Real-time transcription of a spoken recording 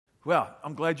Well,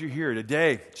 I'm glad you're here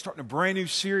today. Starting a brand new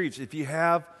series. If you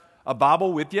have a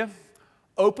Bible with you,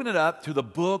 open it up to the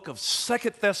book of 2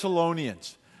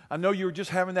 Thessalonians. I know you were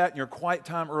just having that in your quiet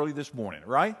time early this morning,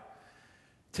 right?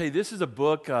 Tell you, this is a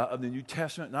book of the New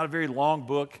Testament, not a very long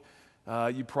book.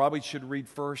 You probably should read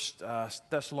 1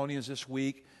 Thessalonians this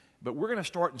week, but we're going to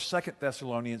start in 2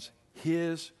 Thessalonians,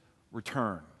 his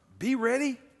return. Be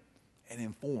ready and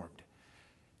informed.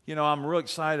 You know, I'm real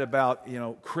excited about,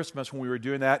 Christmas when we were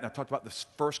doing that, and I talked about the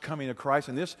first coming of Christ,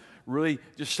 and this really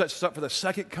just sets us up for the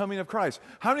second coming of Christ.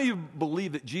 How many of you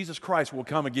believe that Jesus Christ will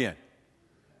come again?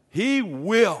 He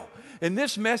will. And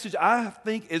this message, I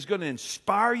think, is going to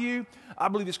inspire you. I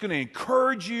believe it's going to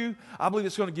encourage you. I believe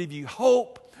it's going to give you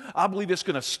hope. I believe it's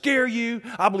going to scare you.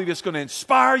 I believe it's going to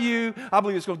inspire you. I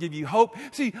believe it's going to give you hope.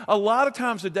 See, a lot of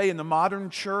times today in the modern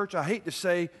church, I hate to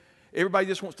say, everybody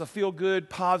just wants to feel good,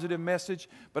 positive message.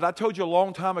 But I told you a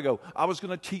long time ago, I was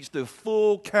going to teach the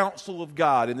full counsel of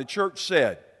God, and the church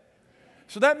said.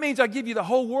 So that means I give you the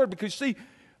whole word because, see,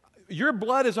 your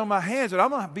blood is on my hands, and I'm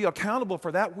going to be accountable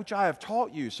for that which I have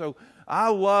taught you. So I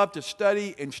love to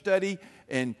study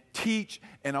and teach,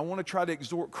 and I want to try to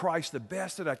exhort Christ the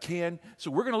best that I can.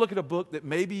 So we're going to look at a book that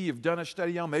maybe you've done a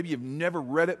study on, maybe you've never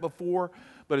read it before.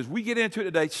 But as we get into it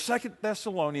today, 2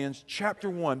 Thessalonians chapter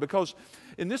 1, because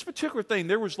in this particular thing,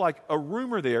 there was like a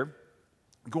rumor there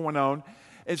going on,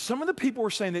 and some of the people were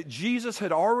saying that Jesus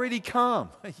had already come.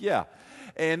 Yeah.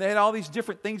 And they had all these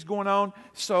different things going on,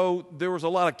 so there was a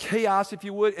lot of chaos, if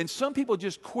you would, and some people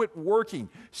just quit working.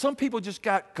 Some people just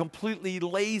got completely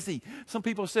lazy. Some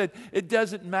people said, it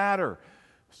doesn't matter.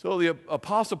 So the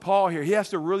Apostle Paul here, he has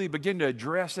to really begin to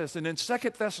address this. And in 2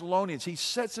 Thessalonians, he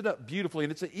sets it up beautifully,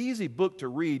 and it's an easy book to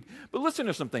read. But listen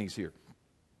to some things here.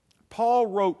 Paul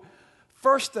wrote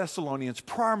 1 Thessalonians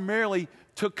primarily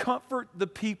to comfort the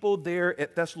people there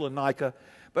at Thessalonica,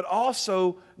 but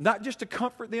also not just to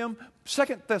comfort them. 2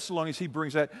 Thessalonians, he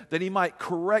brings that he might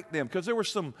correct them, because there was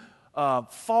some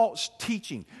false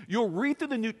teaching. You'll read through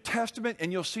the New Testament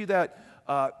and you'll see that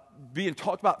being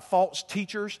talked about false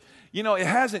teachers. You know, it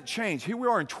hasn't changed. Here we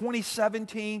are in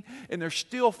 2017, and there's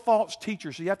still false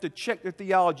teachers. So you have to check their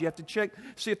theology. You have to check,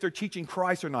 see if they're teaching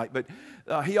Christ or not. But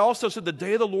he also said the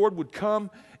day of the Lord would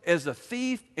come as a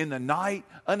thief in the night,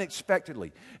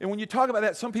 unexpectedly. And when you talk about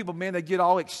that, some people, man, they get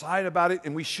all excited about it,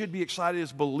 and we should be excited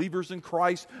as believers in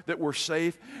Christ that we're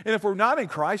safe. And if we're not in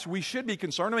Christ, we should be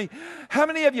concerned. I mean, how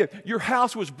many of you, your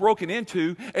house was broken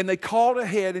into, and they called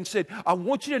ahead and said, I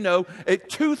want you to know at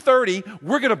 2:30,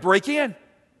 we're going to break in?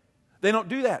 They don't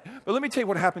do that. But let me tell you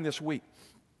what happened this week.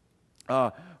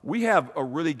 We have a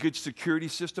really good security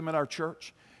system in our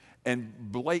church. And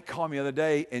Blake called me the other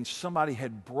day, and somebody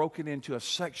had broken into a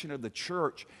section of the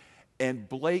church, and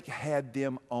Blake had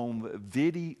them on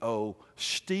video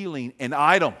stealing an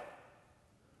item.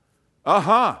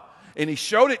 And he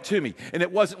showed it to me. And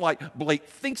it wasn't like Blake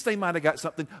thinks they might have got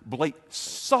something. Blake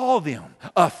saw them,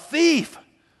 a thief.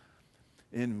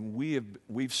 And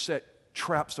we've set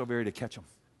traps over here to catch them.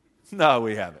 No,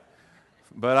 we haven't.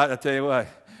 But I tell you what,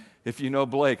 if you know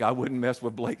Blake, I wouldn't mess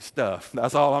with Blake's stuff.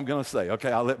 That's all I'm going to say.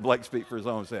 Okay, I'll let Blake speak for his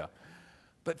own self.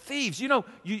 But thieves, you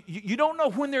don't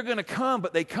know when they're going to come,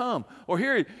 but they come. Or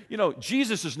here,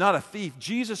 Jesus is not a thief.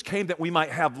 Jesus came that we might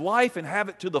have life and have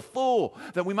it to the full,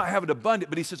 that we might have it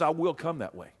abundant. But he says, I will come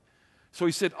that way. So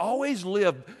he said, always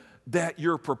live that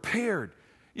you're prepared.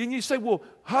 And you say, well,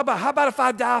 how about if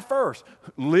I die first?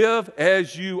 Live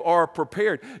as you are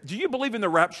prepared. Do you believe in the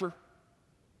rapture?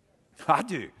 I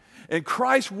do. And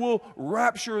Christ will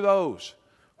rapture those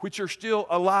which are still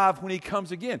alive when he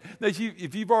comes again. Now,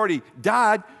 if you've already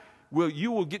died, well,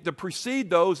 you will get to precede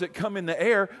those that come in the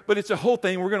air. But it's a whole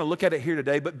thing. We're going to look at it here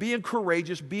today. But being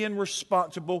courageous, being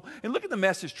responsible. And look at the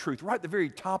message truth right at the very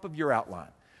top of your outline.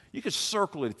 You can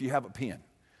circle it if you have a pen.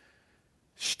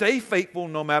 Stay faithful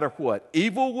no matter what.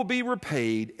 Evil will be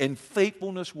repaid and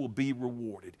faithfulness will be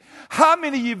rewarded. How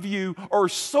many of you are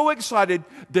so excited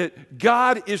that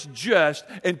God is just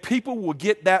and people will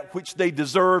get that which they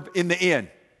deserve in the end?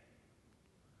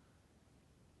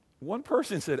 One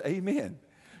person said, amen.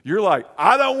 You're like,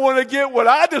 I don't want to get what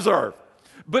I deserve.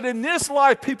 But in this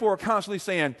life, people are constantly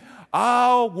saying,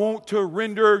 I want to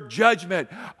render judgment.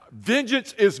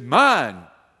 Vengeance is mine.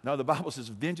 No, the Bible says,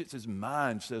 vengeance is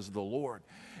mine, says the Lord.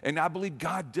 And I believe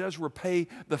God does repay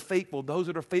the faithful, those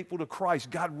that are faithful to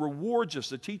Christ. God rewards us.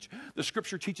 The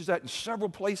Scripture teaches that in several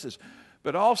places.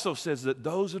 But also says that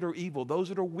those that are evil, those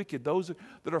that are wicked, those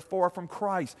that are far from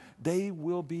Christ, they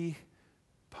will be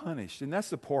punished. And that's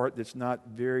the part that's not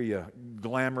very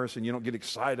glamorous, and you don't get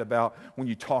excited about when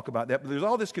you talk about that. But there's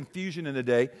all this confusion in the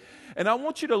day. And I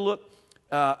want you to look,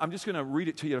 I'm just going to read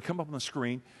it to you. It'll come up on the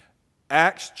screen.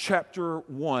 Acts chapter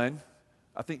 1,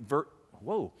 I think,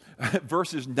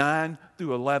 verses 9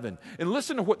 through 11. And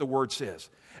listen to what the word says.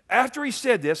 After he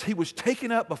said this, he was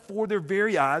taken up before their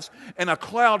very eyes, and a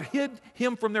cloud hid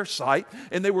him from their sight,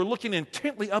 and they were looking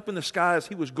intently up in the sky as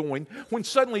he was going, when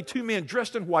suddenly 2 men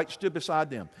dressed in white stood beside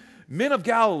them. Men of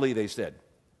Galilee, they said,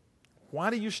 why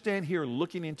do you stand here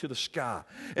looking into the sky?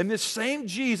 And this same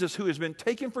Jesus who has been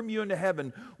taken from you into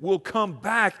heaven will come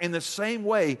back in the same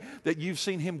way that you've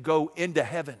seen him go into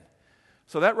heaven.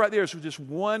 So that right there is just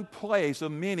one place of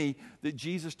many that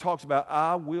Jesus talks about.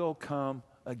 I will come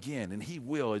again, and he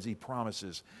will, as he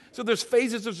promises. So there's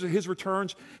phases of his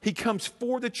returns. He comes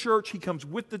for the church. He comes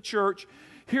with the church.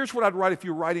 Here's what I'd write if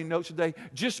you're writing notes today.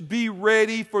 Just be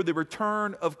ready for the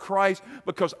return of Christ,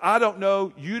 because I don't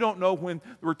know, you don't know when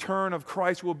the return of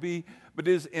Christ will be, but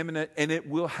it is imminent and it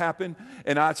will happen.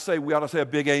 And I'd say we ought to say a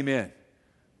big amen.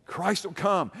 Christ will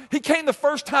come. He came the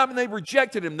first time and they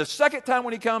rejected him. The second time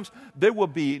when he comes, there will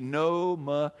be no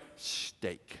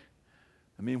mistake.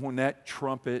 I mean, when that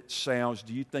trumpet sounds,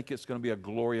 do you think it's going to be a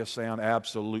glorious sound?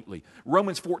 Absolutely.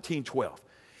 Romans 14:12.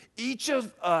 Each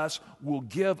of us will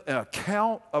give an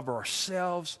account of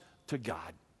ourselves to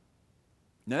God.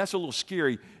 Now, that's a little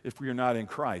scary if you're not in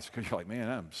Christ, because you're like, man,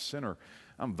 I'm a sinner.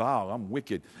 I'm vile. I'm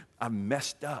wicked. I'm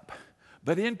messed up.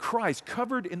 But in Christ,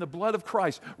 covered in the blood of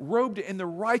Christ, robed in the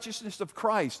righteousness of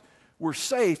Christ, we're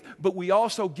safe, but we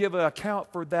also give an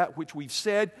account for that which we've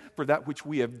said, for that which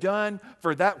we have done,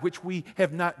 for that which we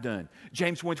have not done.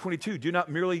 James 1:22, do not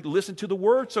merely listen to the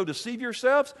word, so deceive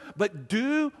yourselves, but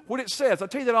do what it says. I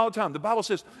tell you that all the time. The Bible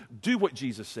says, do what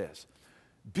Jesus says.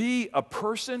 Be a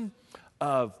person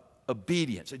of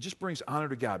obedience. It just brings honor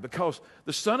to God, because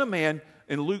the Son of Man,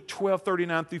 in Luke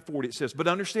 12:39 through 40, it says, but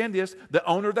understand this, the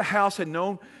owner of the house had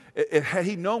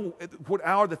he known what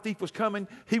hour the thief was coming,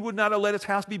 he would not have let his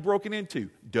house be broken into.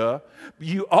 Duh.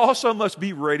 You also must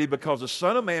be ready, because the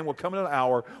Son of Man will come in an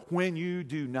hour when you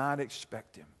do not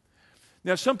expect him.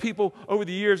 Now, some people over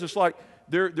the years, it's like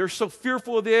they're so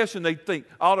fearful of this, and they think,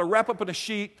 I ought to wrap up in a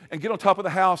sheet and get on top of the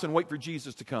house and wait for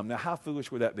Jesus to come. Now, how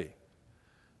foolish would that be?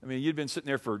 I mean, you've been sitting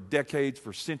there for decades,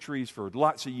 for centuries, for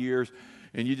lots of years,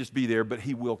 and you just be there, but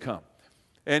he will come.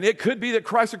 And it could be that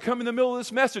Christ will come in the middle of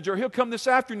this message, or he'll come this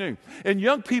afternoon. And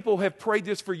young people have prayed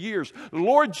this for years.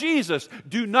 Lord Jesus,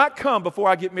 do not come before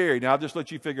I get married. Now, I'll just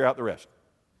let you figure out the rest.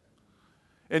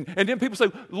 And then people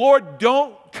say, Lord,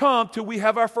 don't come till we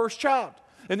have our first child.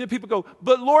 And then people go,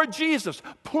 but Lord Jesus,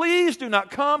 please do not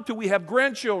come till we have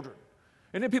grandchildren.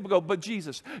 And then people go, but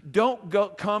Jesus, don't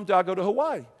come till I go to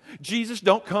Hawaii. Jesus,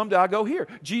 don't come till I go here.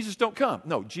 Jesus, don't come.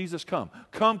 No, Jesus, come.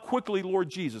 Come quickly, Lord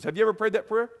Jesus. Have you ever prayed that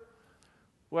prayer?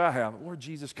 Well, I have. Lord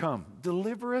Jesus, come.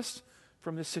 Deliver us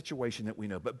from this situation that we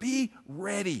know. But be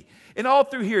ready. And all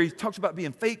through here, he talks about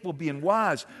being faithful, being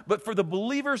wise. But for the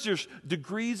believers, there's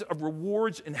degrees of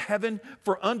rewards in heaven.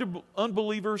 For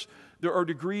unbelievers, there are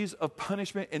degrees of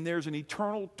punishment, and there's an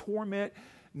eternal torment,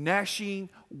 gnashing,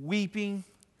 weeping.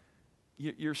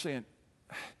 You're saying,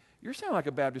 you're sounding like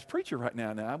a Baptist preacher right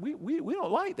now. We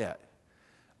don't like that.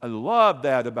 I love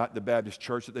that about the Baptist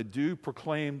church, that they do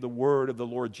proclaim the word of the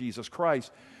Lord Jesus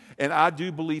Christ. And I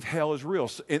do believe hell is real.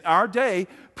 In our day,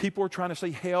 people are trying to say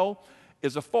hell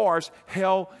is a farce.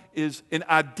 Hell is an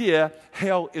idea.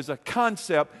 Hell is a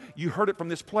concept. You heard it from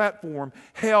this platform.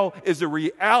 Hell is a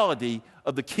reality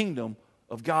of the kingdom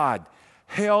of God.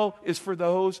 Hell is for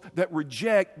those that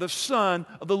reject the Son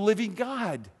of the living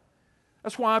God.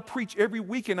 That's why I preach every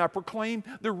weekend. I proclaim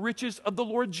the riches of the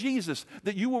Lord Jesus,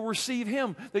 that you will receive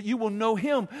him, that you will know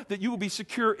him, that you will be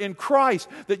secure in Christ,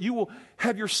 that you will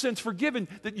have your sins forgiven,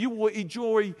 that you will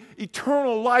enjoy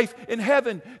eternal life in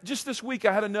heaven. Just this week,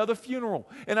 I had another funeral.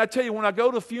 And I tell you, when I go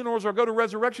to funerals or go to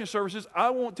resurrection services, I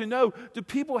want to know, do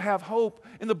people have hope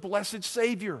in the blessed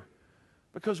Savior?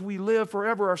 Because we live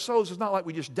forever. Our souls, it's not like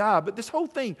we just die. But this whole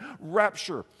thing,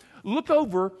 rapture. Look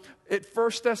over at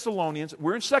 1 Thessalonians.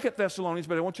 We're in 2 Thessalonians,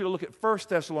 but I want you to look at 1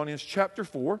 Thessalonians chapter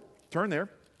 4. Turn there.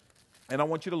 And I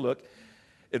want you to look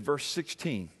at verse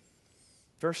 16.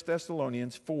 1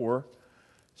 Thessalonians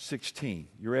 4:16.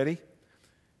 You ready?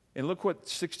 And look what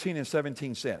 16 and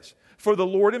 17 says. For the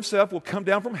Lord himself will come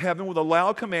down from heaven with a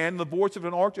loud command and the voice of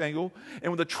an archangel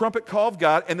and with a trumpet call of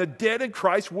God, and the dead in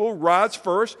Christ will rise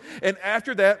first. And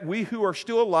after that, we who are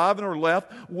still alive and are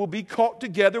left will be caught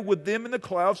together with them in the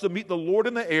clouds to meet the Lord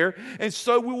in the air, and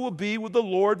so we will be with the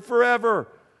Lord forever.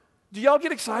 Do y'all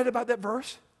get excited about that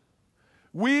verse?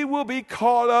 We will be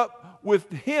caught up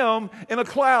with him in a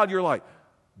cloud. You're like,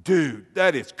 dude,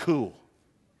 that is cool.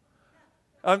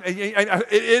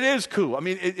 It is cool. I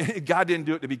mean, God didn't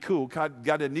do it to be cool. God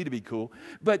didn't need to be cool.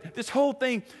 But this whole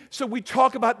thing, so we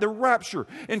talk about the rapture.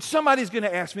 And somebody's going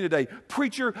to ask me today,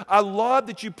 preacher, I love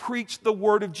that you preach the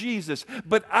word of Jesus,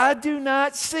 but I do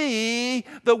not see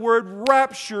the word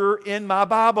rapture in my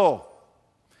Bible.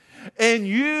 And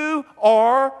you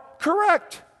are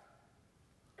correct.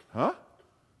 Huh?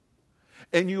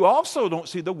 And you also don't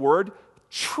see the word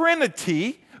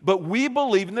Trinity, but we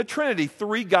believe in the Trinity,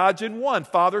 3 gods in one,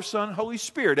 Father, Son, Holy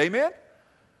Spirit. Amen?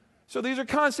 So these are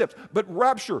concepts. But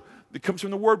rapture, it comes from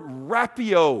the word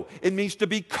rapio. It means to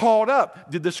be caught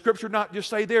up. Did the scripture not just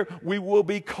say there, we will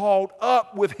be caught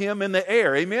up with him in the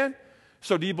air? Amen?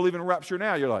 So do you believe in rapture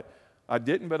now? You're like, I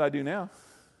didn't, but I do now.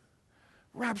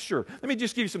 Rapture. Let me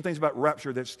just give you some things about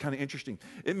rapture that's kind of interesting.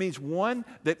 It means one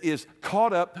that is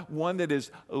caught up, one that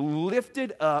is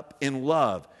lifted up in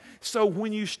love. So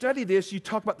when you study this, you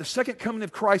talk about the second coming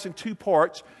of Christ in 2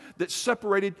 parts that's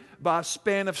separated by a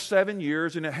span of 7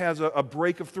 years, and it has a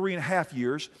break of 3.5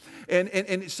 years.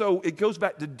 And so it goes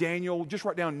back to Daniel. Just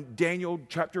write down Daniel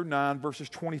chapter 9, verses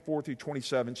 24 through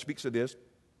 27 speaks of this.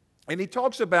 And he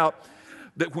talks about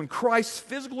that when Christ's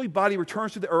physical body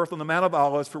returns to the earth on the Mount of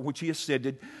Olives for which he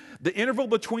ascended, the interval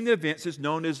between the events is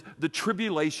known as the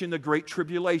tribulation, the Great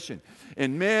Tribulation.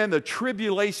 And man, the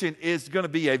tribulation is going to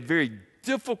be a very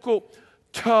difficult,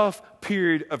 tough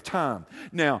period of time.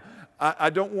 Now, I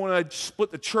don't want to split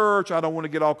the church. I don't want to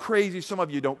get all crazy. Some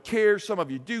of you don't care. Some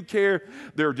of you do care.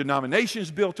 There are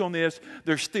denominations built on this.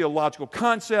 There's theological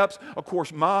concepts. Of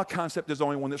course, my concept is the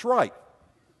only one that's right.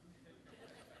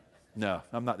 No,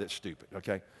 I'm not that stupid,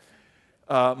 okay?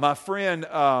 My friend,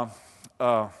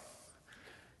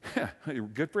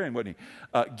 good friend, wasn't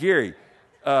he? Gary,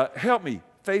 help me.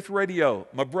 Faith Radio.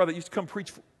 My brother used to come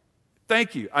preach.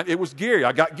 Thank you. It was Gary.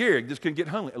 I got Gary. Just couldn't get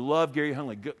Hunley. I love Gary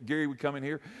Hunley. Gary would come in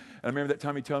here. And I remember that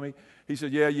time he told me, he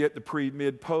said, yeah, you at the pre,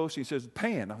 mid, post. He says,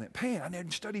 Pan. I went, Pan? I never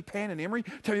studied Pan and Emory.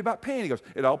 Tell me about Pan. He goes,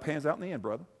 it all pans out in the end,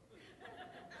 brother.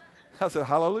 I said,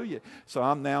 hallelujah. So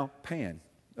I'm now Pan.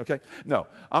 Okay? No,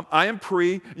 I am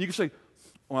pre. You can say,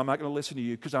 well, I'm not going to listen to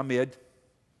you because I'm mid.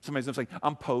 Somebody's going to say,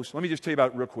 I'm post. Let me just tell you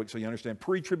about it real quick so you understand.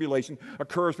 Pre-tribulation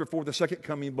occurs before the second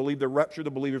coming. Believe the rapture of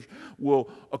the believers will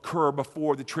occur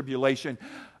before the tribulation.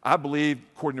 I believe,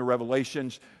 according to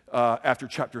Revelations, after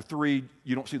chapter 3,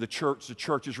 you don't see the church. The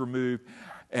church is removed.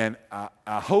 And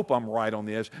I hope I'm right on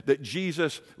this, that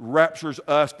Jesus raptures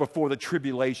us before the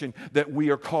tribulation, that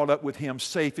we are caught up with him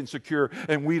safe and secure,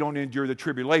 and we don't endure the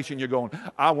tribulation. You're going,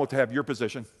 I want to have your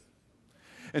position.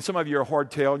 And some of you are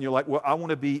hardtail, and you're like, well, I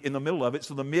want to be in the middle of it.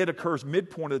 So the mid occurs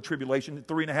midpoint of the tribulation,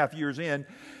 3.5 years in,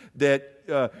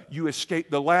 that you escape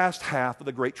the last half of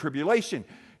the Great Tribulation.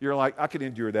 You're like, I could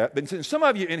endure that. But since some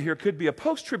of you in here could be a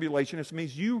post-tribulation, this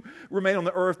means you remain on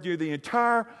the earth during the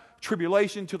entire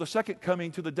tribulation to the second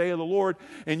coming, to the day of the Lord,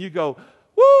 and you go,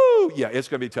 woo, yeah, it's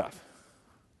going to be tough.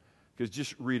 Because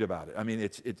just read about it. I mean,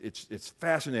 it's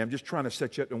fascinating. I'm just trying to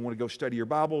set you up and want to go study your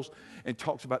Bibles, and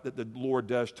talks about that the Lord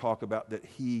does talk about that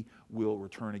he will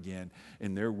return again,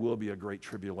 and there will be a great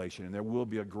tribulation, and there will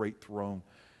be a great throne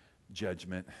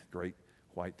judgment, great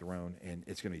white throne, and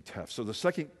it's going to be tough. So the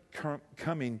second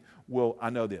coming will, I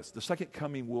know this, the second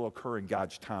coming will occur in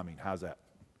God's timing. How's that?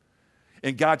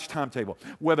 In God's timetable.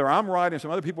 Whether I'm right and some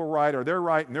other people are right, or they're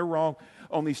right and they're wrong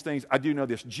on these things, I do know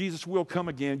this. Jesus will come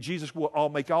again. Jesus will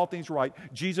make all things right.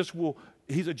 He's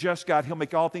a just God. He'll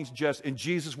make all things just, and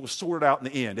Jesus will sort it out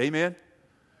in the end. Amen?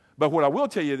 But what I will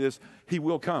tell you is, he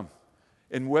will come.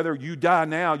 And whether you die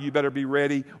now, you better be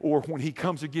ready, or when he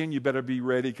comes again, you better be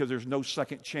ready, because there's no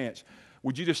second chance.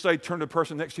 Would you just say, turn to the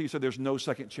person next to you and say, there's no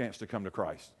second chance to come to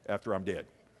Christ after I'm dead?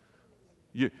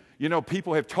 You know,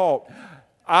 people have taught,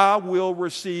 I will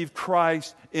receive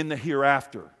Christ in the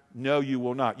hereafter. No, you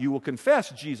will not. You will confess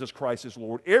Jesus Christ as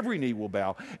Lord. Every knee will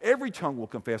bow. Every tongue will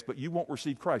confess, but you won't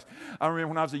receive Christ. I remember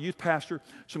when I was a youth pastor,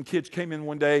 some kids came in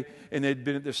one day, and they'd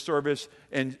been at this service,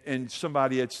 and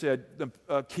somebody had said,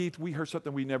 Keith, we heard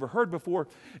something we never heard before.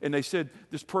 And they said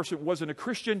this person wasn't a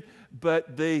Christian,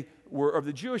 but they were of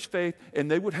the Jewish faith, and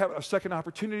they would have a second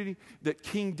opportunity, that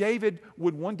King David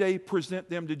would one day present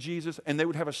them to Jesus, and they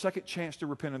would have a second chance to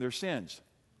repent of their sins.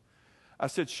 I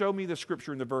said, show me the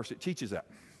scripture in the verse that teaches that.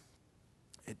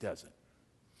 It doesn't.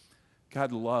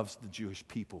 God loves the Jewish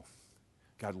people.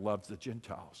 God loves the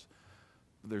Gentiles.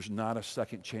 There's not a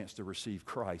second chance to receive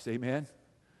Christ. Amen?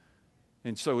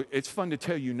 And so it's fun to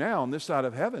tell you now on this side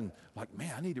of heaven, like,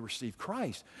 man, I need to receive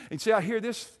Christ. And see, I hear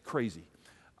this crazy.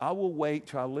 I will wait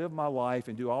till I live my life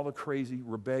and do all the crazy,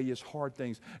 rebellious, hard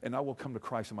things, and I will come to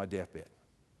Christ on my deathbed.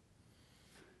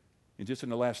 And just in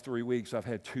the last 3 weeks, I've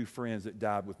had 2 friends that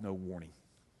died with no warning.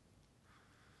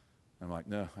 I'm like,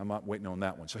 no, I'm not waiting on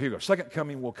that one. So here you go. Second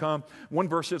coming will come. One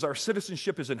verse says, our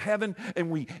citizenship is in heaven, and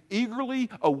we eagerly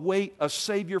await a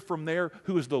Savior from there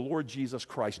who is the Lord Jesus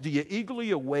Christ. Do you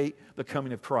eagerly await the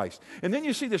coming of Christ? And then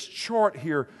you see this chart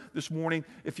here this morning.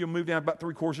 If you'll move down about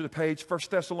 3/4 of the page, 1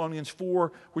 Thessalonians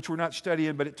 4, which we're not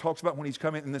studying, but it talks about when he's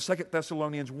coming, and then 2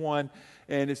 Thessalonians 1,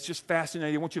 and it's just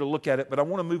fascinating. I want you to look at it, but I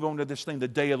want to move on to this thing, the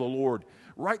day of the Lord.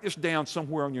 Write this down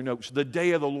somewhere on your notes, the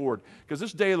day of the Lord, because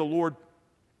this day of the Lord,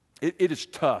 it is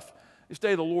tough. This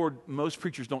day of the Lord, most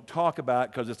preachers don't talk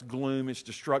about because it's gloom, it's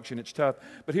destruction, it's tough.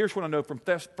 But here's what I know from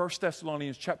 1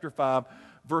 Thessalonians chapter 5,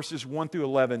 verses 1 through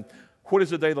 11. What is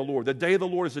the day of the Lord? The day of the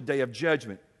Lord is a day of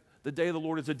judgment. The day of the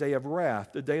Lord is a day of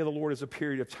wrath. The day of the Lord is a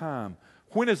period of time.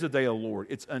 When is the day of the Lord?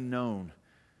 It's unknown.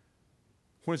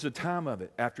 When is the time of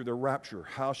it? After the rapture.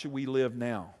 How should we live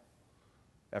now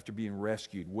after being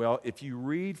rescued? Well, if you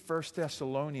read 1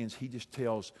 Thessalonians, he just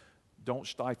tells, don't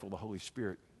stifle the Holy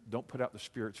Spirit. Don't put out the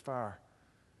Spirit's fire.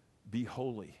 Be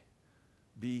holy.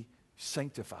 Be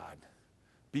sanctified.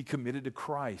 Be committed to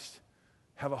Christ.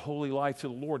 Have a holy life to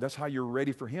the Lord. That's how you're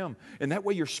ready for Him. And that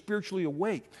way you're spiritually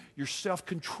awake. You're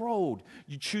self-controlled.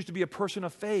 You choose to be a person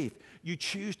of faith. You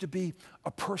choose to be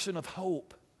a person of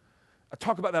hope. I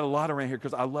talk about that a lot around here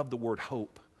because I love the word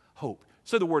hope. Hope.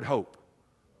 Say the word hope.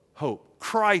 Hope.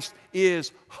 Christ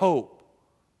is hope.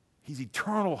 He's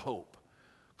eternal hope.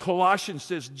 Colossians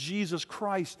says Jesus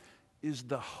Christ is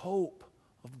the hope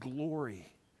of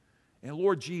glory. And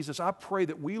Lord Jesus, I pray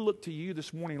that we look to you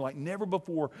this morning like never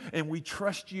before, and we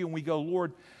trust you, and we go,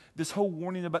 Lord, this whole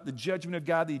warning about the judgment of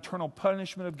God, the eternal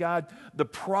punishment of God, the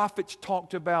prophets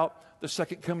talked about the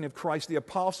second coming of Christ, the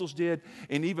apostles did,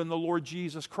 and even the Lord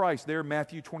Jesus Christ. There in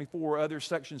Matthew 24 or other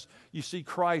sections, you see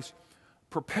Christ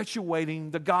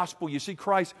perpetuating the gospel. You see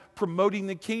Christ promoting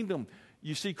the kingdom.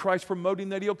 You see Christ promoting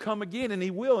that He'll come again, and He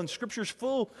will. And Scripture's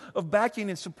full of backing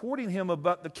and supporting Him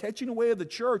about the catching away of the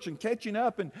church and catching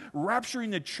up and rapturing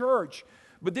the church.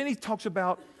 But then He talks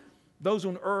about those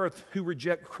on earth who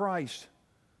reject Christ.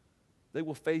 They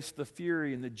will face the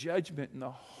fury and the judgment and the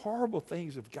horrible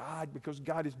things of God because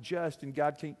God is just and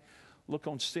God can't look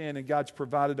on sin, and God's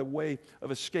provided a way of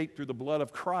escape through the blood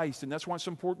of Christ. And that's why it's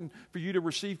important for you to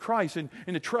receive Christ and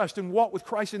to trust and walk with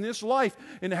Christ in this life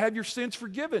and to have your sins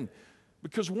forgiven.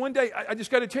 Because one day, I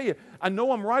just got to tell you, I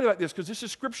know I'm right about this because this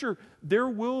is Scripture. There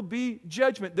will be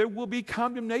judgment. There will be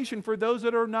condemnation for those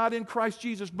that are not in Christ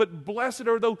Jesus. But blessed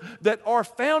are those that are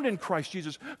found in Christ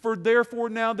Jesus. For therefore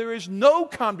now there is no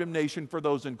condemnation for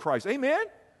those in Christ. Amen?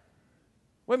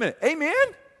 Wait a minute. Amen?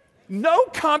 No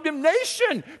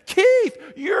condemnation. Keith,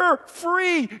 you're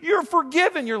free. You're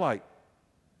forgiven. You're like,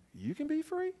 you can be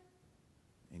free?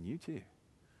 And you too.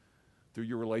 Through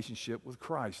your relationship with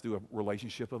Christ, through a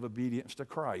relationship of obedience to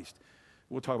Christ.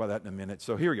 We'll talk about that in a minute.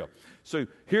 So here we go. So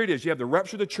here it is. You have the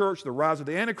rapture of the church, the rise of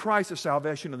the Antichrist, the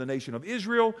salvation of the nation of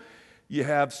Israel. You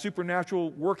have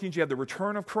supernatural workings. You have the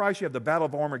return of Christ. You have the battle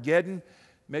of Armageddon.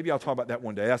 Maybe I'll talk about that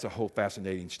one day. That's a whole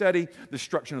fascinating study.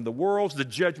 Destruction of the worlds, the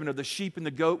judgment of the sheep and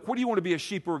the goat. What do you want to be, a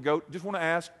sheep or a goat? Just want to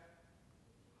ask.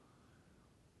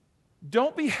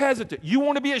 Don't be hesitant. You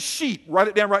want to be a sheep. Write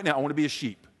it down right now. I want to be a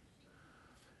sheep.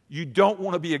 You don't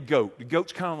want to be a goat. The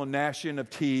goat's kind of on the gnashing of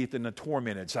teeth and the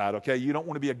tormented side, okay? You don't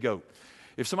want to be a goat.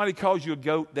 If somebody calls you a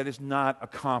goat, that is not a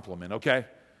compliment, okay?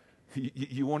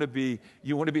 You want to be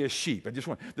a sheep. I just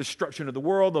want the destruction of the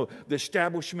world, the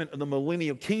establishment of the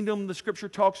millennial kingdom the Scripture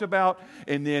talks about,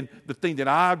 and then the thing that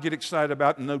I get excited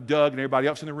about, and know Doug and everybody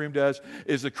else in the room does,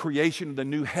 is the creation of the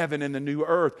new heaven and the new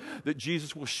earth, that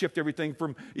Jesus will shift everything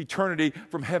from eternity,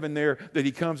 from heaven there, that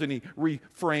He comes and He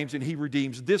reframes and He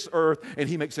redeems this earth, and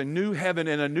He makes a new heaven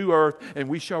and a new earth, and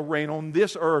we shall reign on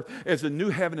this earth as a new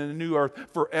heaven and a new earth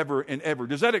forever and ever.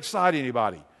 Does that excite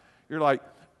anybody? You're like,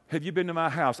 have you been to my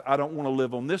house? I don't want to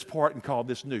live on this part and call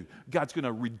this new. God's going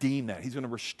to redeem that. He's going to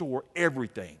restore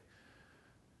everything.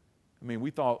 I mean,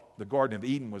 we thought the Garden of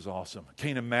Eden was awesome.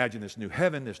 Can't imagine this new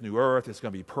heaven, this new earth. It's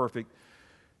going to be perfect.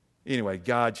 Anyway,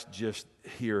 God's just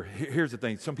here. Here's the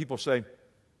thing. Some people say,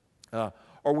 are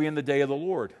we in the day of the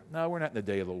Lord? No, we're not in the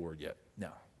day of the Lord yet.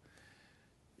 No.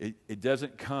 It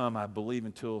doesn't come, I believe,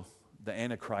 until the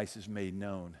Antichrist is made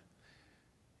known.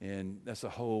 And that's a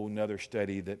whole nother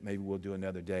study that maybe we'll do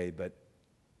another day. But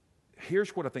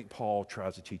here's what I think Paul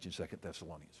tries to teach in 2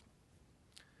 Thessalonians.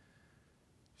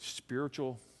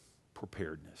 Spiritual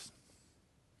preparedness.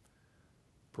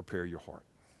 Prepare your heart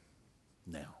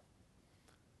now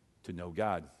to know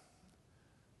God,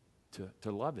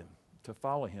 to love Him, to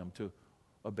follow Him, to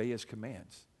obey His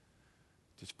commands.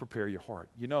 Just prepare your heart.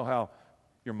 You know how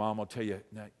your mom will tell you,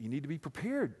 now, you need to be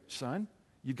prepared, son.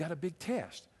 You've got a big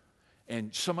test.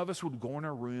 And some of us would go in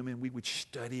our room and we would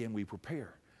study and we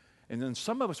prepare. And then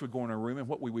some of us would go in our room, and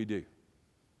what would we do?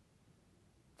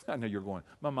 I know you're going,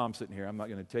 my mom's sitting here. I'm not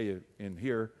going to tell you in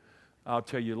here. I'll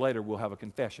tell you later. We'll have a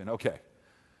confession. Okay.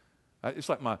 It's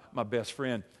like my best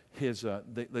friend.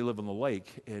 They live on the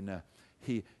lake, and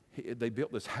they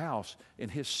built this house,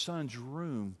 and his son's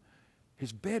room,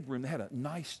 his bedroom, they had a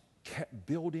nice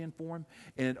built-in for him,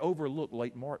 and it overlooked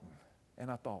Lake Martin. And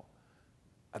I thought,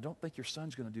 I don't think your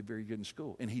son's going to do very good in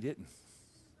school. And he didn't.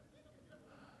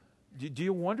 Do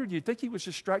you wonder? Do you think he was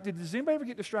distracted? Does anybody ever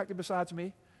get distracted besides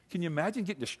me? Can you imagine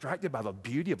getting distracted by the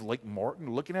beauty of Lake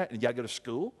Martin, looking at it, and you got to go to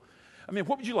school? I mean,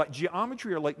 what would you like,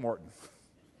 geometry or Lake Martin?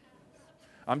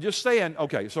 I'm just saying,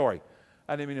 okay, sorry.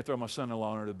 I didn't mean to throw my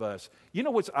son-in-law under the bus. You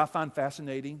know what I find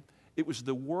fascinating? It was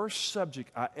the worst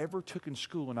subject I ever took in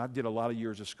school, and I did a lot of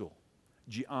years of school,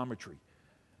 geometry.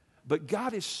 But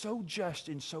God is so just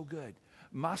and so good.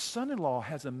 My son-in-law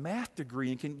has a math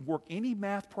degree and can work any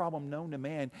math problem known to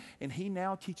man, and he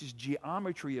now teaches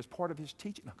geometry as part of his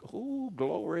teaching. I go, oh,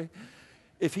 glory.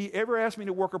 If he ever asks me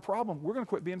to work a problem, we're going to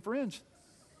quit being friends.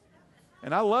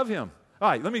 And I love him. All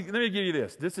right, let me give you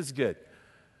this. This is good.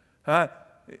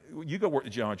 You go work the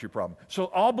geometry problem. So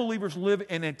all believers live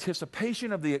in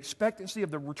anticipation of the expectancy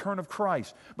of the return of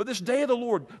Christ. But this day of the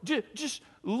Lord, just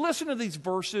listen to these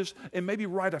verses and maybe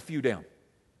write a few down.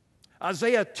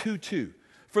 Isaiah 2:2.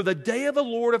 For the day of the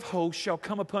Lord of hosts shall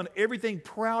come upon everything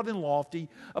proud and lofty,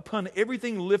 upon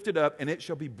everything lifted up, and it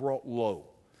shall be brought low.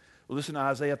 Listen to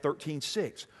Isaiah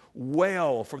 13:6.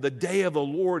 Well, for the day of the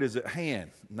Lord is at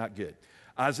hand. Not good.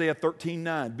 Isaiah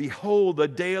 13:9. Behold, the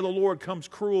day of the Lord comes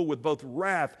cruel with both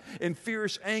wrath and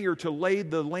fierce anger to lay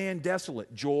the land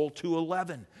desolate. Joel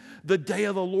 2:11. The day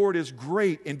of the Lord is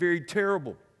great and very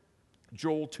terrible.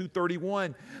 Joel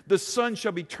 2:31. The sun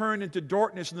shall be turned into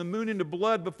darkness and the moon into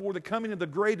blood before the coming of the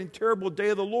great and terrible day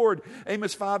of the Lord.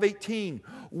 Amos 5:18.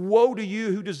 Woe to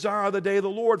you who desire the day of the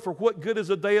Lord, for what good is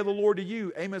the day of the Lord to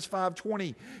you? Amos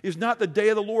 5:20. Is not the day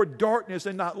of the Lord darkness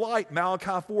and not light?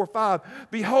 Malachi 4:5.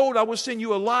 Behold, I will send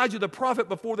you Elijah the prophet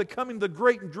before the coming of the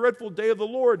great and dreadful day of the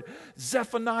Lord.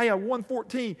 Zephaniah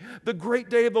 1:14. The great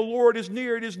day of the Lord is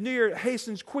near, it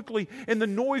hastens quickly, and the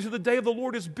noise of the day of the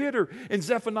Lord is bitter. In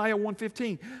Zephaniah 1:15.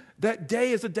 That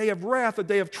day is a day of wrath, a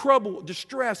day of trouble,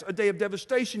 distress, a day of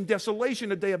devastation,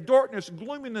 desolation, a day of darkness,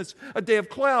 gloominess, a day of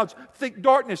clouds, thick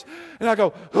darkness. And I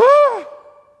go, ah!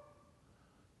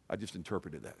 I just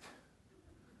interpreted that.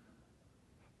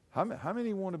 How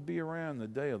many want to be around the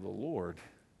day of the Lord?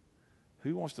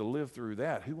 Who wants to live through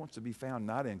that? Who wants to be found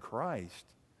not in Christ?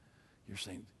 You're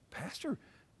saying, Pastor,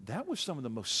 that was some of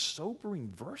the most sobering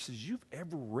verses you've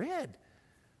ever read.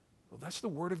 Well, that's the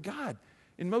Word of God.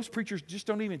 And most preachers just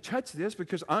don't even touch this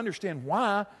because I understand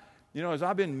why. You know, as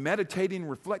I've been meditating,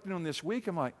 reflecting on this week,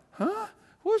 I'm like, huh?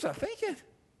 What was I thinking?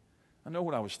 I know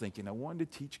what I was thinking. I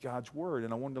wanted to teach God's Word,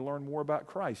 and I wanted to learn more about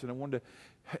Christ, and I wanted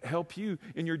to help you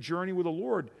in your journey with the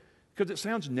Lord. Because it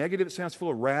sounds negative, it sounds full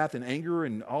of wrath and anger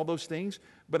and all those things.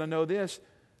 But I know this,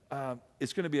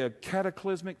 it's going to be a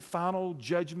cataclysmic final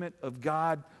judgment of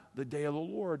God the day of the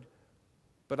Lord.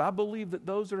 But I believe that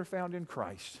those that are found in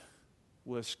Christ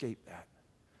will escape that.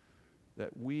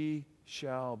 That we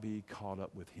shall be caught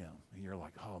up with Him. And you're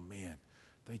like, oh man,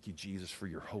 thank you, Jesus, for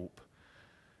your hope.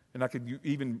 And I could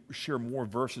even share more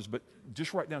verses, but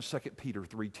just write down 2 Peter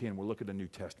 3:10. We'll look at the New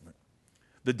Testament.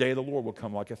 The day of the Lord will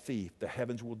come like a thief. The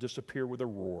heavens will disappear with a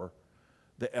roar.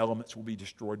 The elements will be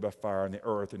destroyed by fire, and the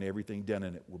earth and everything done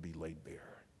in it will be laid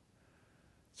bare.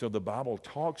 So the Bible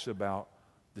talks about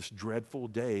this dreadful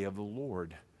day of the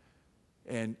Lord.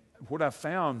 And what I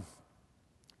found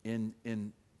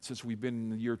since we've been in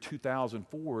the year 2000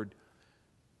 forward,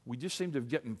 we just seem to have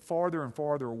gotten farther and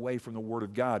farther away from the Word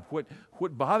of God. What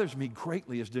bothers me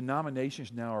greatly is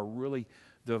denominations now are really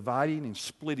dividing and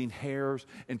splitting hairs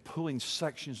and pulling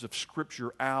sections of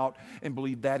Scripture out and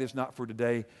believe that is not for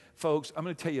today. Folks, I'm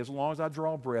going to tell you, as long as I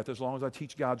draw breath, as long as I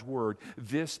teach God's Word,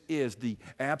 this is the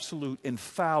absolute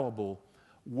infallible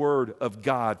Word of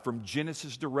God from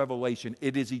Genesis to Revelation.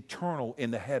 It is eternal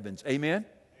in the heavens. Amen?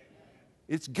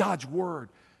 It's God's Word.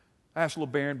 I asked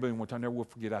LeBaron Boone one time, I never will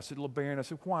forget. I said, LeBaron, I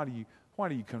said, why do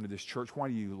you come to this church? Why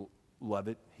do you love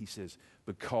it? He says,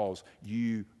 because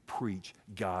you preach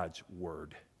God's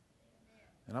Word.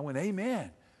 And I went,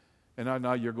 amen. And I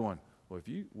know you're going, well, if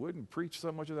you wouldn't preach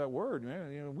so much of that Word,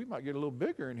 man, we might get a little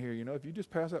bigger in here. If you just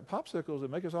pass out popsicles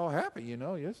and make us all happy,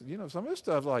 Yes, some of this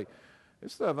stuff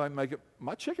might make it,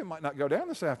 my chicken might not go down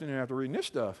this afternoon after reading this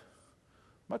stuff.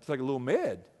 Might have to take a little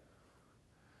med.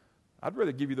 I'd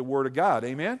rather give you the Word of God,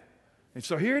 amen? And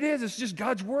so here it is. It's just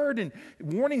God's Word, and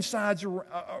warning signs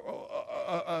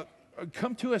are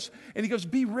come to us. And he goes,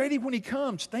 be ready when he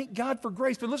comes. Thank God for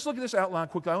grace. But let's look at this outline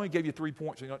quickly. I only gave you 3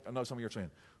 points. I know some of you are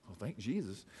saying, oh, thank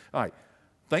Jesus. All right.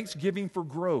 Thanksgiving for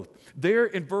growth. There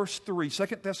in verse 3, 2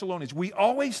 Thessalonians, we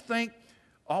ought.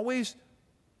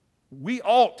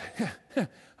 I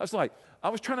was like, I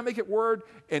was trying to make it word,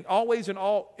 and always and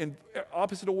all in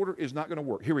opposite order is not going to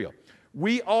work. Here we go.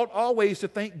 We ought always to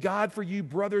thank God for you,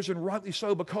 brothers, and rightly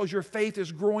so, because your faith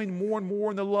is growing more and more,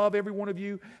 and the love every one of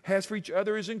you has for each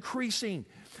other is increasing.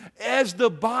 As the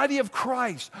body of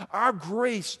Christ, our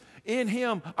grace in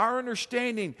Him, our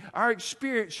understanding, our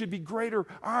experience should be greater.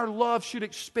 Our love should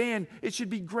expand. It should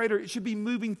be greater. It should be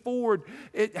moving forward.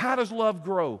 How does love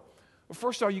grow? Well,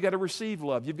 first of all, you've got to receive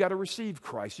love. You've got to receive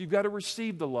Christ. You've got to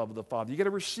receive the love of the Father. You've got to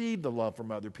receive the love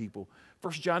from other people.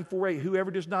 1 John 4:8,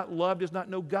 whoever does not love does not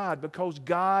know God, because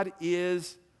God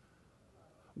is,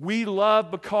 we love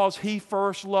because He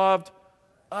first loved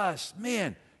us.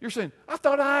 Man, you're saying, I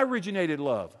thought I originated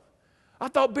love. I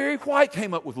thought Barry White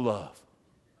came up with love.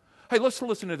 Hey, let's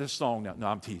listen to this song now. No,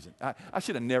 I'm teasing. I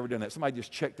should have never done that. Somebody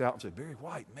just checked out and said, Barry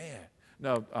White, man.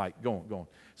 No, all right, go on.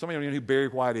 Somebody don't even know who Barry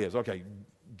White is. Okay,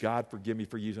 God forgive me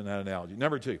for using that analogy.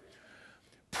 Number 2,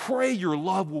 pray your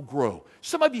love will grow.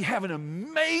 Some of you have an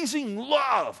amazing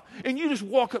love, and you just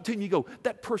walk up to them and you go,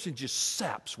 that person just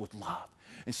saps with love.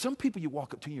 And some people you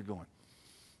walk up to and you're going,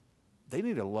 they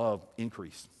need a love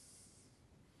increase.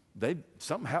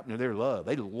 Something happened to their love.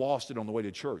 They lost it on the way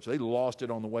to church. They lost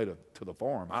it on the way to the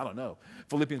farm. I don't know.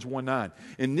 Philippians 1:9.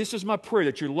 And this is my prayer,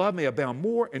 that your love may abound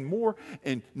more and more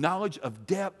in knowledge of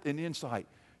depth and insight.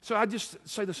 So I just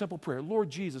say the simple prayer, Lord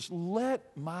Jesus, let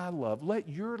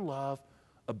your love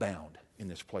abound in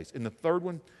this place. And the third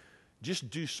one, just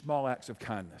do small acts of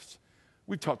kindness.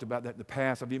 We've talked about that in the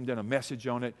past. I've even done a message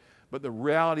on it. But the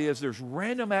reality is there's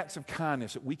random acts of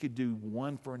kindness that we could do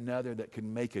one for another that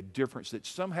can make a difference, that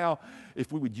somehow,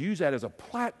 if we would use that as a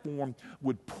platform,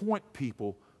 would point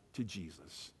people to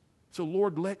Jesus. So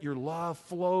Lord, let your love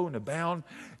flow and abound.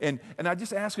 And I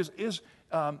just ask us,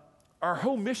 our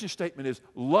whole mission statement is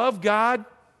love God.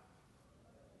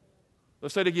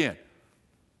 Let's say it again.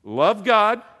 Love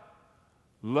God,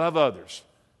 love others.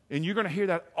 And you're going to hear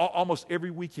that almost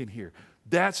every weekend here.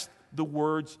 That's the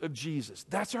words of Jesus.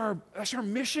 That's our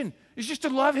mission, is just to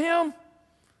love Him.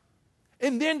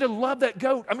 And then to love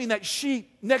that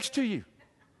sheep next to you.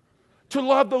 To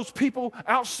love those people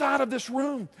outside of this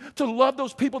room. To love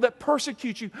those people that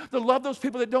persecute you. To love those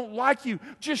people that don't like you.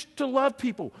 Just to love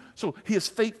people. So He is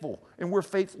faithful and we're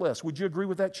faithless. Would you agree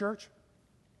with that, church?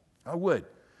 I would.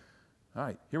 All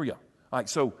right, here we go. All right,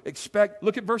 so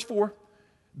look at verse 4.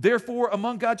 Therefore,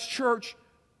 among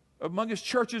His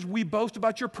churches, we boast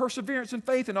about your perseverance and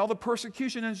faith and all the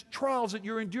persecution and trials that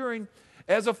you're enduring.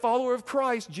 As a follower of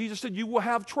Christ, Jesus said, you will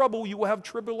have trouble, you will have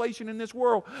tribulation in this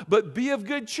world, but be of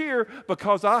good cheer,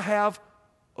 because I have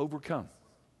overcome.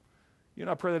 You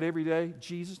know, I pray that every day.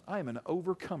 Jesus, I am an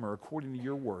overcomer according to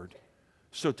your word.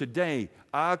 So today,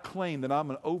 I claim that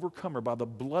I'm an overcomer by the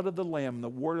blood of the Lamb and the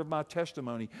word of my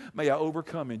testimony. May I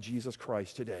overcome in Jesus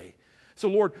Christ today. So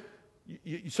Lord,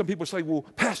 some people say, well,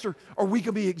 Pastor, are we going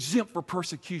to be exempt for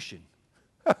persecution?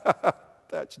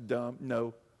 That's dumb.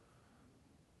 No.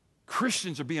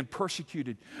 Christians are being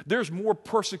persecuted. There's more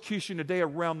persecution today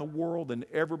around the world than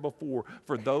ever before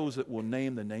for those that will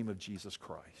name the name of Jesus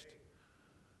Christ.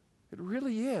 It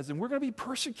really is. And we're going to be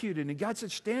persecuted. And God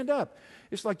said, stand up.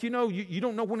 It's like, you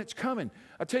don't know when it's coming.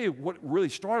 I tell you what really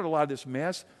started a lot of this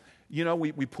mess.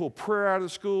 We pull prayer out of the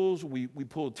schools. We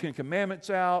pull the 10 Commandments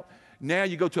out. Now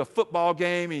you go to a football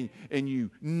game and you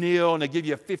kneel and they give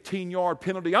you a 15-yard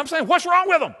penalty. I'm saying, what's wrong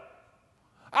with them?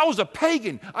 I was a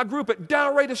pagan. I grew up at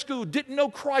Dalraida School, didn't know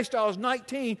Christ till I was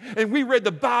 19, and we read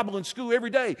the Bible in school every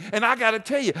day. And I got to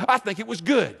tell you, I think it was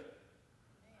good.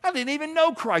 I didn't even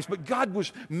know Christ, but God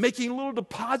was making little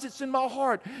deposits in my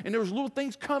heart, and there was little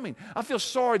things coming. I feel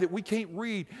sorry that we can't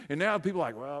read. And now people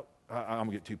are like, well, I'm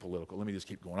going to get too political. Let me just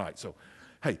keep going. All right, so,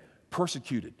 hey,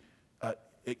 persecuted.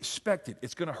 Expect it.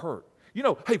 It's going to hurt.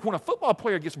 Hey, when a football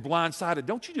player gets blindsided,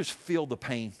 don't you just feel the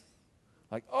pain?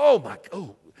 Like,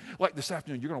 like this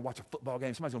afternoon, you're going to watch a football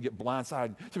game. Somebody's going to get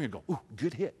blindsided. Somebody's going to go, ooh,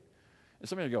 good hit. And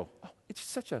somebody will go, oh, it's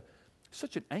such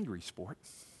an angry sport.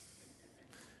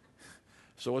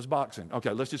 So is boxing.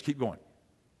 Okay, let's just keep going.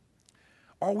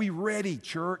 Are we ready,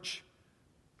 church?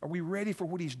 Are we ready for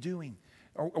what He's doing?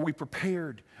 Are we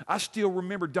prepared? I still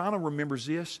remember, Donna remembers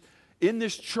this. In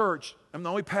this church, I'm the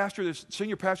only pastor,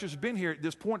 senior pastor that's been here at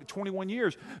this point, 21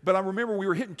 years. But I remember we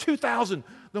were hitting 2000,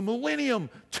 the millennium,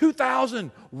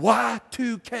 2000,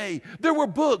 Y2K. There were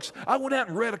books. I went out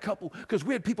and read a couple because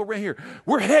we had people right here.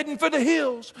 We're heading for the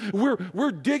hills.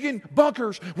 We're digging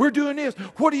bunkers. We're doing this.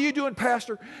 What are you doing,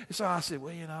 pastor? And so I said,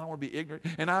 well, I don't want to be ignorant.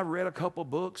 And I read a couple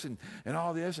books and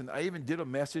all this. And I even did a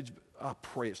message. I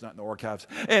pray it's not in the archives.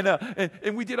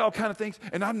 And we did all kind of things.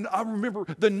 And I remember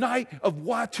the night of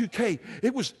Y2K.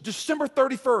 It was December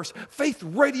 31st. Faith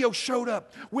Radio showed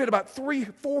up. We had about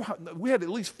 400. We had at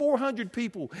least 400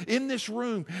 people in this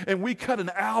room. And we cut an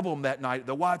album that night at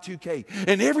the Y2K.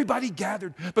 And everybody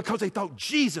gathered because they thought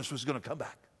Jesus was going to come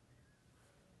back.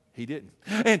 He didn't.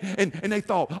 And they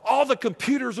thought all the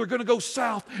computers are going to go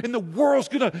south and the world's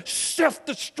going to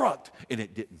self-destruct. And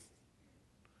it didn't.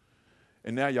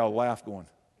 And now y'all laugh going,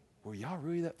 were y'all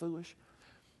really that foolish?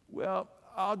 Well,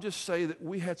 I'll just say that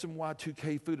we had some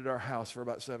Y2K food at our house for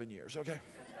about 7 years, okay?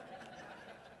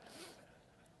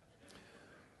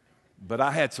 But I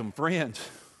had some friends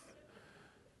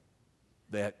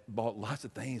that bought lots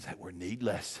of things that were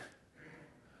needless.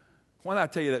 Why did I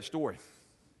tell you that story?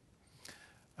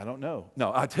 I don't know.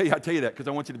 No, I tell you that because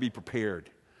I want you to be prepared.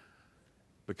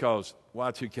 Because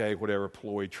Y2K, whatever,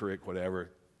 ploy, trick, whatever,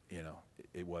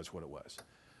 it was what it was.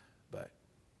 But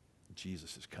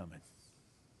Jesus is coming.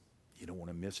 You don't want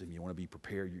to miss him. You want to be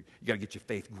prepared. You got to get your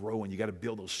faith growing. You got to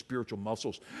build those spiritual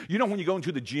muscles. When you go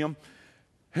into the gym,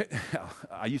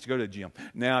 I used to go to the gym.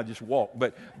 Now I just walk.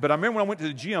 But I remember when I went to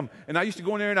the gym, and I used to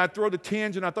go in there, and I'd throw the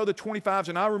 10s, and I'd throw the 25s,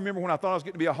 and I remember when I thought I was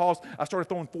getting to be a hoss, I started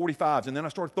throwing 45s, and then I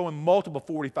started throwing multiple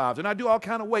 45s, and I do all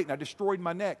kind of weight, and I destroyed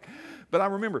my neck. But I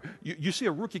remember, you see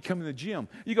a rookie come in the gym,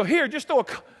 you go, here, just throw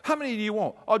how many do you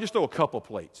want? I'll just throw a couple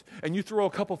plates. And you throw a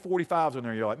couple 45s in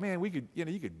there, you're like, man, we could,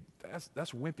 you could,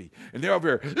 that's wimpy. And they're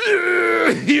over there,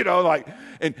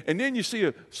 and then you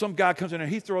see some guy comes in there,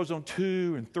 he throws on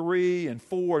 2 and 3 and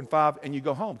 4 and 5, and you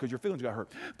go home because your feelings got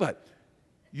hurt. But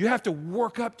you have to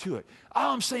work up to it.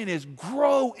 All I'm saying is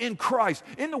grow in Christ.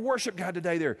 In the worship guide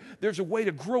today, there's a way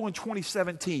to grow in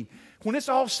 2017. When it's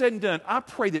all said and done, I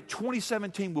pray that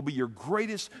 2017 will be your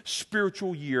greatest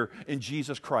spiritual year in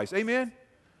Jesus Christ. Amen?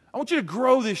 I want you to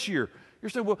grow this year. You're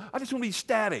saying, well, I just want to be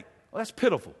static. Well, that's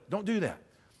pitiful. Don't do that.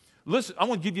 Listen, I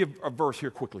want to give you a verse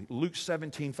here quickly. Luke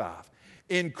 17:5.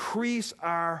 Increase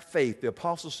our faith. The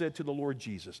apostle said to the Lord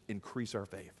Jesus, increase our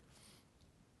faith.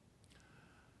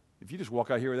 If you just walk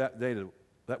out here with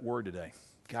that word today,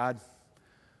 God,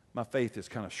 my faith has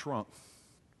kind of shrunk.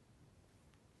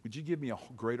 Would you give me a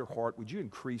greater heart? Would you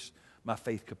increase my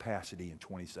faith capacity in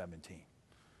 2017?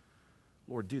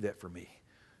 Lord, do that for me.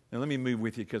 Now, let me move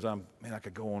with you because I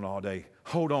could go on all day.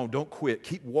 Hold on, don't quit.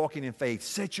 Keep walking in faith.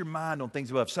 Set your mind on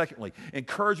things above. Secondly,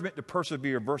 encouragement to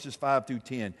persevere, verses 5 through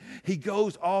 10. He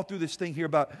goes all through this thing here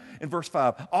in verse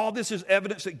 5. All this is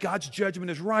evidence that God's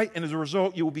judgment is right, and as a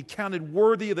result, you will be counted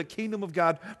worthy of the kingdom of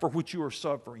God for which you are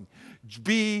suffering.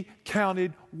 Be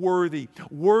counted worthy.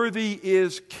 Worthy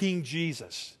is King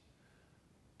Jesus.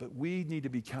 But we need to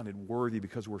be counted worthy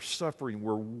because we're suffering.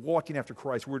 We're walking after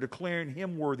Christ. We're declaring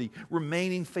him worthy,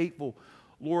 remaining faithful.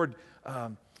 Lord,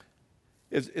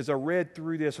 as I read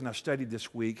through this and I studied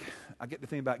this week, I get to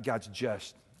think about God's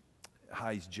just, how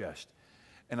he's just.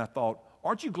 And I thought,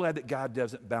 aren't you glad that God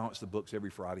doesn't balance the books every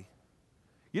Friday?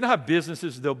 You know how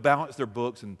businesses, they'll balance their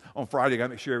books, and on Friday, they got to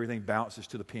make sure everything balances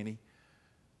to the penny.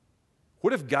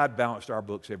 What if God balanced our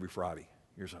books every Friday?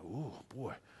 You're like, oh,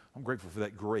 boy, I'm grateful for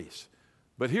that grace.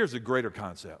 But here's a greater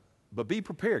concept. But be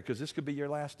prepared because this could be your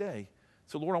last day.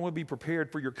 So, Lord, I want to be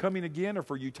prepared for your coming again or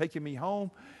for you taking me home.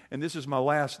 And this is my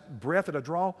last breath that I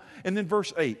draw. And then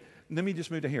verse 8. Let me just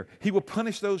move to here. He will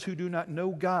punish those who do not know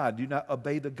God, do not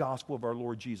obey the gospel of our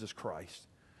Lord Jesus Christ.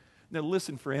 Now,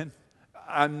 listen, friend.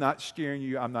 I'm not scaring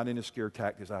you. I'm not into scare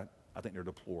tactics. I think they're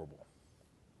deplorable.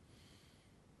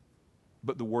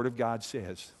 But the Word of God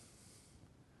says,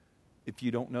 if you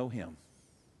don't know him,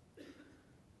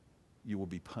 you will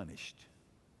be punished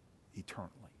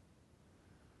eternally.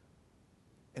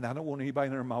 And I don't want anybody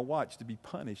under my watch to be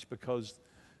punished because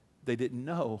they didn't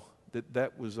know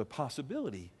that was a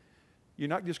possibility. You're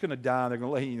not just going to die and they're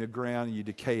going to lay you in the ground and you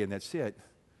decay and that's it.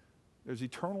 There's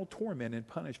eternal torment and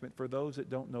punishment for those that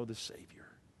don't know the Savior.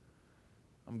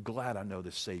 I'm glad I know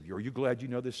the Savior. Are you glad you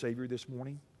know the Savior this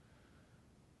morning?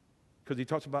 Because he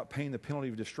talks about paying the penalty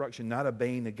of destruction, not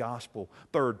obeying the gospel.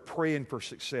 Third, praying for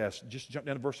success. Just jump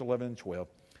down to verse 11 and 12.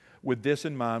 With this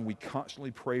in mind, we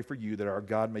constantly pray for you that our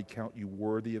God may count you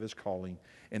worthy of his calling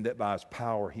and that by his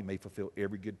power he may fulfill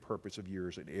every good purpose of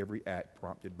yours and every act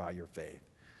prompted by your faith.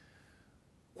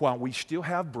 While we still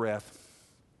have breath,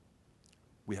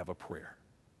 we have a prayer.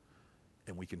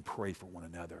 And we can pray for one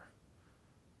another.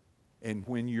 And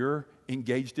when you're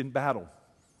engaged in battle,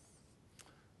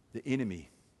 the enemy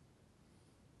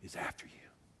is after you.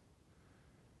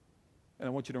 And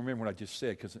I want you to remember what I just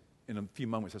said, because in a few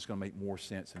moments that's going to make more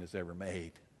sense than it's ever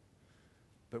made.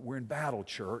 But we're in battle,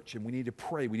 church, and we need to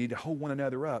pray. We need to hold one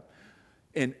another up.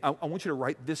 And I want you to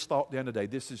write this thought down today.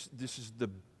 This is the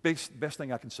best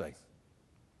thing I can say.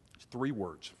 It's 3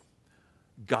 words.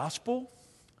 Gospel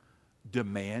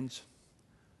demands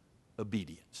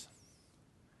obedience.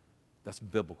 That's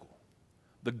biblical.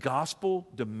 The gospel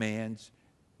demands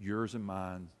yours and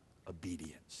mine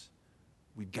obedience.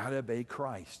 We've got to obey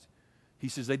Christ. He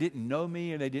says they didn't know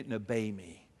me and they didn't obey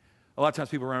me. A lot of times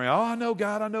people are around me, oh, I know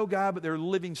God, but they're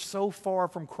living so far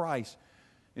from Christ.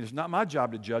 And it's not my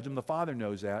job to judge them. The Father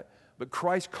knows that. But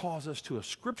Christ calls us to a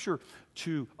scripture,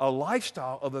 to a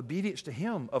lifestyle of obedience to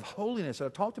Him, of holiness that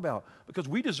I've talked about, because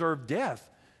we deserve death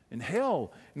and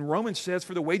hell. And Romans says,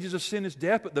 for the wages of sin is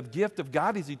death, but the gift of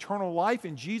God is eternal life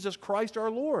in Jesus Christ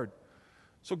our Lord.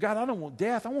 So God, I don't want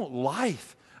death. I want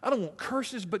life. I don't want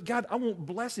curses, but God, I want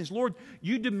blessings. Lord,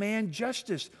 you demand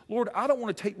justice. Lord, I don't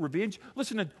want to take revenge.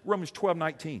 Listen to Romans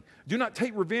 12:19. Do not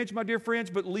take revenge, my dear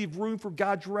friends, but leave room for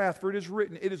God's wrath, for it is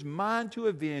written, it is mine to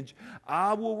avenge.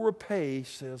 I will repay,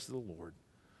 says the Lord.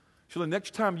 So the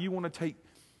next time you want to take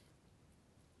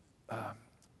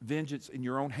vengeance in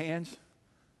your own hands,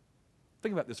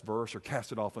 think about this verse or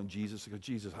cast it off on Jesus. Because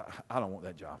Jesus, I don't want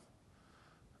that job.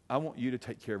 I want you to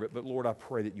take care of it, but Lord, I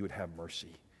pray that you would have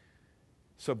mercy.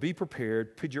 So be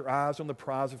prepared. Put your eyes on the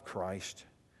prize of Christ.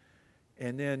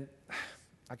 And then,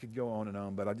 I could go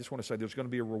on, but I just want to say there's going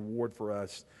to be a reward for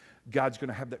us. God's going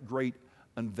to have that great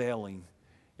unveiling.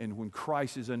 And when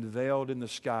Christ is unveiled in the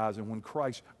skies, and when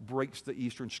Christ breaks the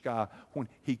eastern sky, when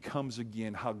He comes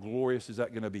again, how glorious is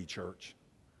that going to be, church?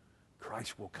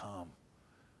 Christ will come.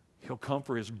 He'll come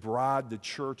for His bride, the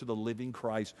church of the living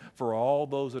Christ. For all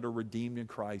those that are redeemed in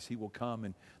Christ, He will come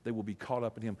and they will be caught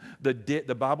up in Him.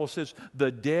 The Bible says, the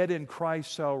dead in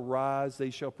Christ shall rise. They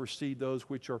shall precede those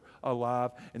which are alive,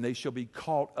 and they shall be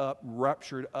caught up,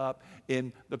 raptured up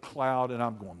in the cloud. And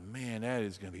I'm going, man, that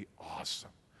is going to be awesome.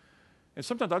 And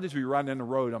sometimes I'll just be riding down the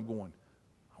road, I'm going,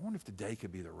 I wonder if today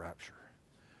could be the rapture.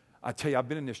 I tell you, I've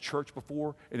been in this church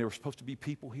before, and there were supposed to be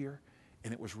people here,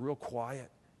 and it was real quiet,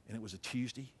 and it was a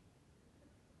Tuesday.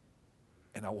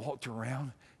 And I walked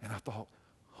around and I thought,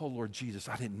 oh, Lord Jesus,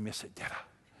 I didn't miss it, did I?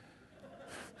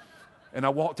 And I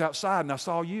walked outside and I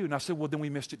saw you and I said, well, then we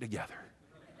missed it together.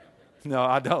 No,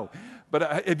 I don't.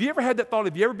 But have you ever had that thought?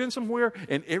 Have you ever been somewhere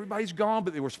and everybody's gone,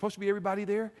 but there was supposed to be everybody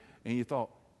there? And you thought,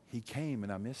 He came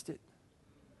and I missed it?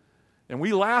 And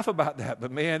we laugh about that,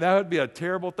 but man, that would be a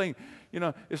terrible thing. You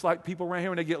know, it's like people around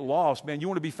here when they get lost. Man, you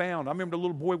want to be found. I remember the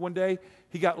little boy one day,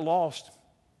 he got lost.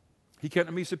 He came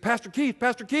to me and said, Pastor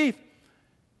Keith.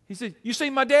 He said, you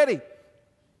seen my daddy?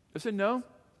 I said, no.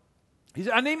 He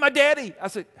said, I need my daddy. I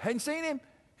said, hadn't seen him.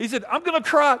 He said, I'm going to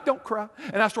cry. Don't cry.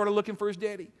 And I started looking for his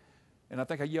daddy. And I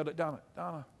think I yelled at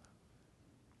Donna,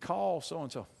 call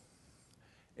so-and-so.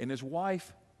 And his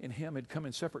wife and him had come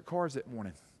in separate cars that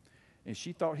morning. And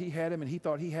she thought he had him and he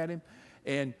thought he had him.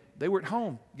 And they were at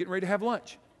home getting ready to have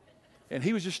lunch. And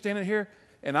he was just standing here.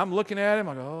 And I'm looking at him.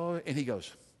 I go, oh. And he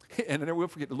goes, and I never will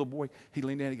forget the little boy. He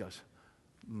leaned down and he goes,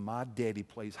 my daddy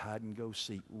plays hide and go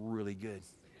seek really good.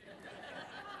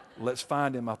 Let's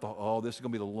find him. I thought, oh, this is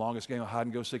going to be the longest game of hide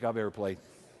and go seek I've ever played.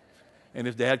 And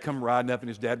his dad come riding up, and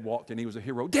his dad walked in. He was a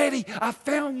hero. Daddy, I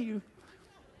found you.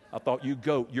 I thought, you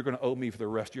goat, you're going to owe me for the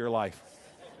rest of your life.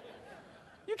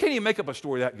 You can't even make up a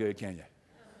story that good, can you?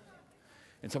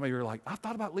 And some of you are like, I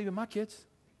thought about leaving my kids.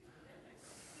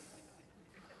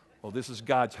 Well, this is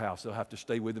God's house. They'll have to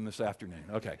stay with him this afternoon.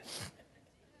 Okay.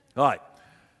 All right.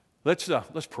 Let's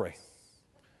pray.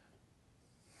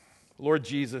 Lord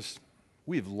Jesus,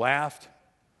 we've laughed,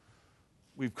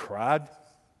 we've cried,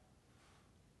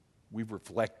 we've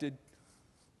reflected,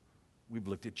 we've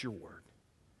looked at your word.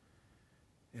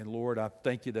 And Lord, I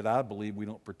thank you that I believe we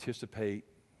don't participate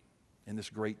in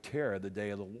this great terror, the day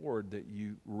of the Lord, that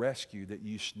you rescue, that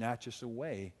you snatch us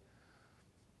away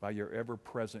by your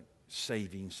ever-present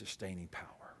saving, sustaining power.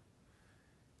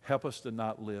 Help us to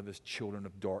not live as children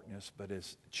of darkness, but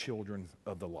as children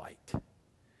of the light.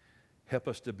 Help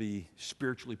us to be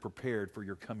spiritually prepared for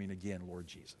your coming again, Lord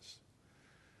Jesus.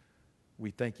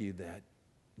 We thank you that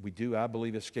we do, I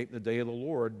believe, escape the day of the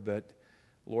Lord, but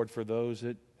Lord, for those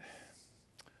that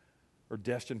are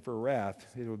destined for wrath,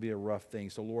 it would be a rough thing.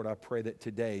 So Lord, I pray that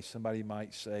today somebody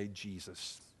might say,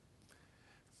 Jesus,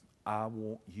 I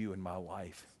want you in my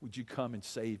life. Would you come and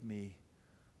save me?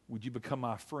 Would you become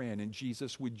my friend? And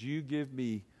Jesus, would you give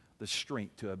me the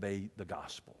strength to obey the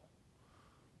gospel?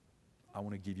 I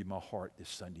want to give you my heart this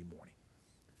Sunday morning.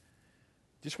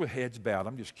 Just with heads bowed,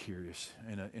 I'm just curious,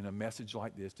 in a message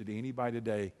like this, did anybody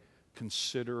today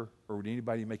consider, or would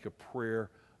anybody make a prayer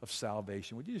of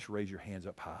salvation? Would you just raise your hands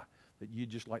up high that you'd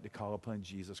just like to call upon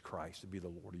Jesus Christ to be the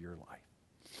Lord of your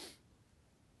life?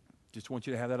 Just want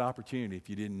you to have that opportunity. If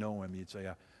you didn't know him, you'd say,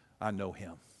 I know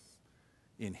him.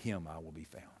 In him I will be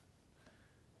found.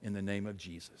 In the name of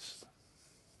Jesus.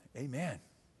 Amen.